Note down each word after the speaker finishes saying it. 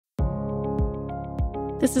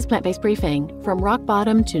This is Plant-Based Briefing, From Rock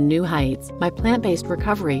Bottom to New Heights, My Plant-Based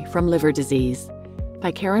Recovery from Liver Disease,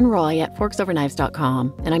 by Karen Roy at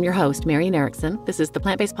forksoverknives.com. And I'm your host, Marian Erickson. This is the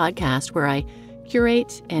Plant-Based Podcast where I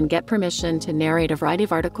curate and get permission to narrate a variety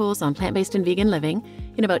of articles on plant-based and vegan living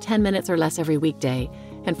in about 10 minutes or less every weekday.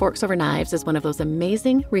 And Forks Over Knives is one of those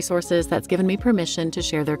amazing resources that's given me permission to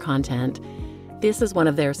share their content. This is one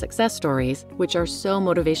of their success stories, which are so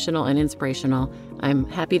motivational and inspirational. I'm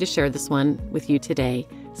happy to share this one with you today.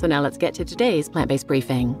 So now let's get to today's Plant-Based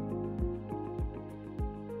Briefing.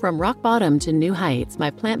 From Rock Bottom to New Heights, My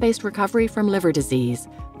Plant-Based Recovery from Liver Disease,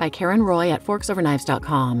 by Karen Roy at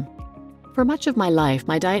forksoverknives.com. For much of my life,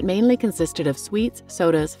 my diet mainly consisted of sweets,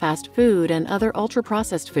 sodas, fast food, and other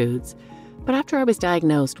ultra-processed foods. But after I was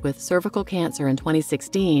diagnosed with cervical cancer in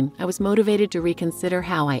 2016, I was motivated to reconsider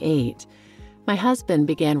how I ate. My husband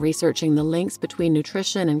began researching the links between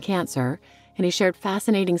nutrition and cancer, and he shared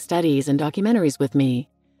fascinating studies and documentaries with me.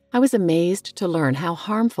 I was amazed to learn how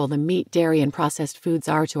harmful the meat, dairy, and processed foods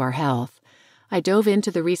are to our health. I dove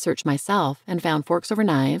into the research myself and found Forks Over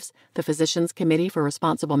Knives, the Physicians Committee for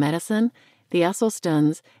Responsible Medicine, the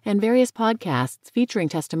Esselstyns, and various podcasts featuring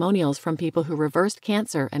testimonials from people who reversed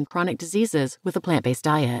cancer and chronic diseases with a plant-based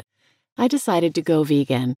diet. I decided to go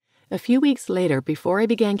vegan. A few weeks later, before I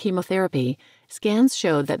began chemotherapy, scans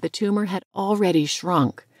showed that the tumor had already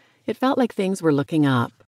shrunk. It felt like things were looking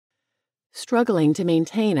up. Struggling to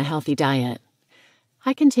maintain a healthy diet.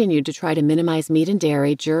 I continued to try to minimize meat and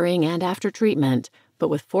dairy during and after treatment, but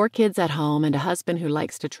with 4 kids at home and a husband who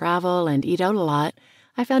likes to travel and eat out a lot,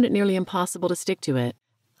 I found it nearly impossible to stick to it.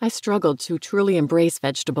 I struggled to truly embrace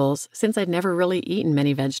vegetables since I'd never really eaten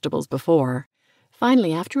many vegetables before.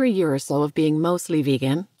 Finally, after a year or so of being mostly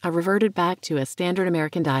vegan, I reverted back to a standard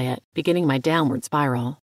American diet, beginning my downward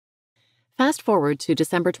spiral. Fast forward to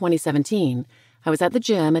December 2017, I was at the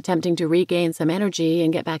gym attempting to regain some energy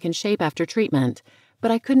and get back in shape after treatment,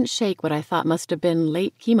 but I couldn't shake what I thought must have been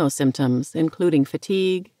late chemo symptoms, including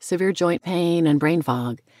fatigue, severe joint pain, and brain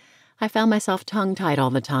fog. I found myself tongue-tied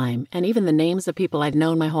all the time, and even the names of people I'd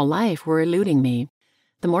known my whole life were eluding me.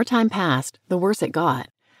 The more time passed, the worse it got.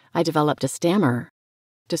 I developed a stammer.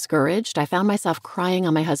 Discouraged, I found myself crying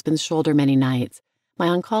on my husband's shoulder many nights. My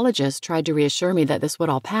oncologist tried to reassure me that this would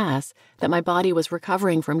all pass, that my body was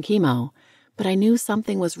recovering from chemo, but I knew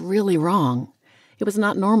something was really wrong. It was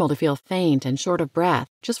not normal to feel faint and short of breath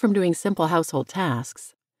just from doing simple household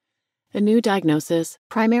tasks. A new diagnosis,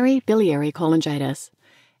 primary biliary cholangitis.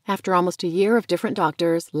 After almost a year of different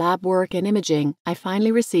doctors, lab work, and imaging, I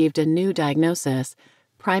finally received a new diagnosis,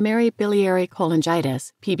 primary biliary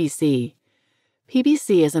cholangitis, PBC.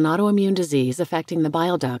 PBC is an autoimmune disease affecting the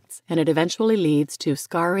bile ducts, and it eventually leads to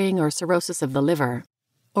scarring or cirrhosis of the liver.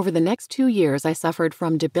 Over the next 2 years, I suffered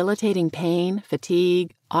from debilitating pain,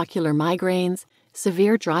 fatigue, ocular migraines,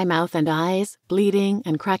 severe dry mouth and eyes, bleeding,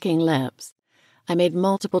 and cracking lips. I made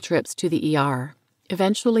multiple trips to the ER.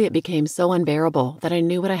 Eventually, it became so unbearable that I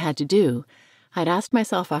knew what I had to do. I'd asked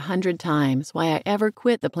myself 100 times why I ever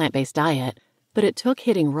quit the plant-based diet, but it took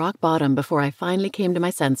hitting rock bottom before I finally came to my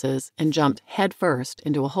senses and jumped headfirst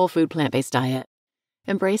into a whole food plant-based diet,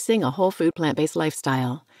 embracing a whole food plant-based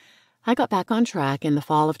lifestyle. I got back on track in the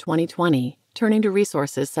fall of 2020, turning to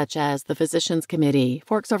resources such as the Physicians Committee,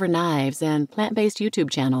 Forks Over Knives, and plant-based YouTube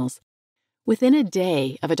channels. Within a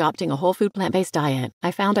day of adopting a whole food plant-based diet,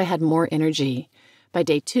 I found I had more energy. By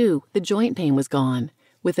day 2, the joint pain was gone.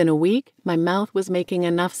 Within a week, my mouth was making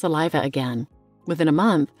enough saliva again. Within a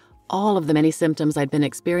month, all of the many symptoms I'd been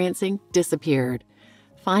experiencing disappeared.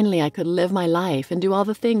 Finally, I could live my life and do all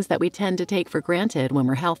the things that we tend to take for granted when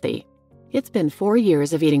we're healthy. It's been 4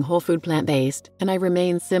 years of eating whole food plant-based, and I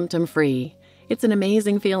remain symptom-free. It's an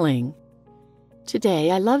amazing feeling. Today,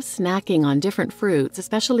 I love snacking on different fruits,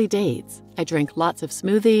 especially dates. I drink lots of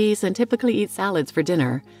smoothies and typically eat salads for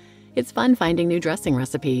dinner. It's fun finding new dressing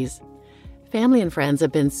recipes. Family and friends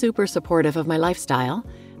have been super supportive of my lifestyle.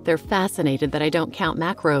 They're fascinated that I don't count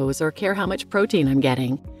macros or care how much protein I'm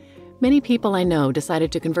getting. Many people I know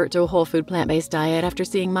decided to convert to a whole food plant-based diet after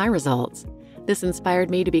seeing my results. This inspired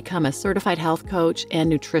me to become a certified health coach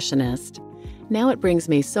and nutritionist. Now it brings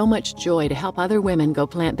me so much joy to help other women go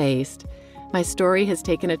plant-based. My story has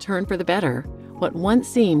taken a turn for the better. What once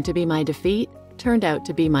seemed to be my defeat turned out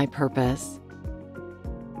to be my purpose.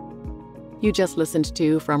 You just listened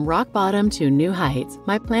to From Rock Bottom to New Heights,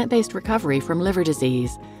 My Plant-Based Recovery from Liver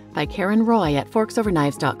Disease, by Karen Roy at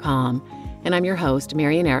forksoverknives.com. And I'm your host,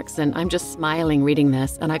 Marian Erickson. I'm just smiling reading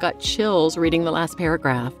this, and I got chills reading the last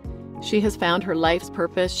paragraph. She has found her life's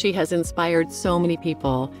purpose. She has inspired so many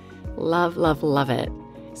people. Love, love, love it.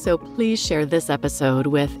 So please share this episode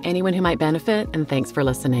with anyone who might benefit, and thanks for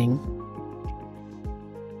listening.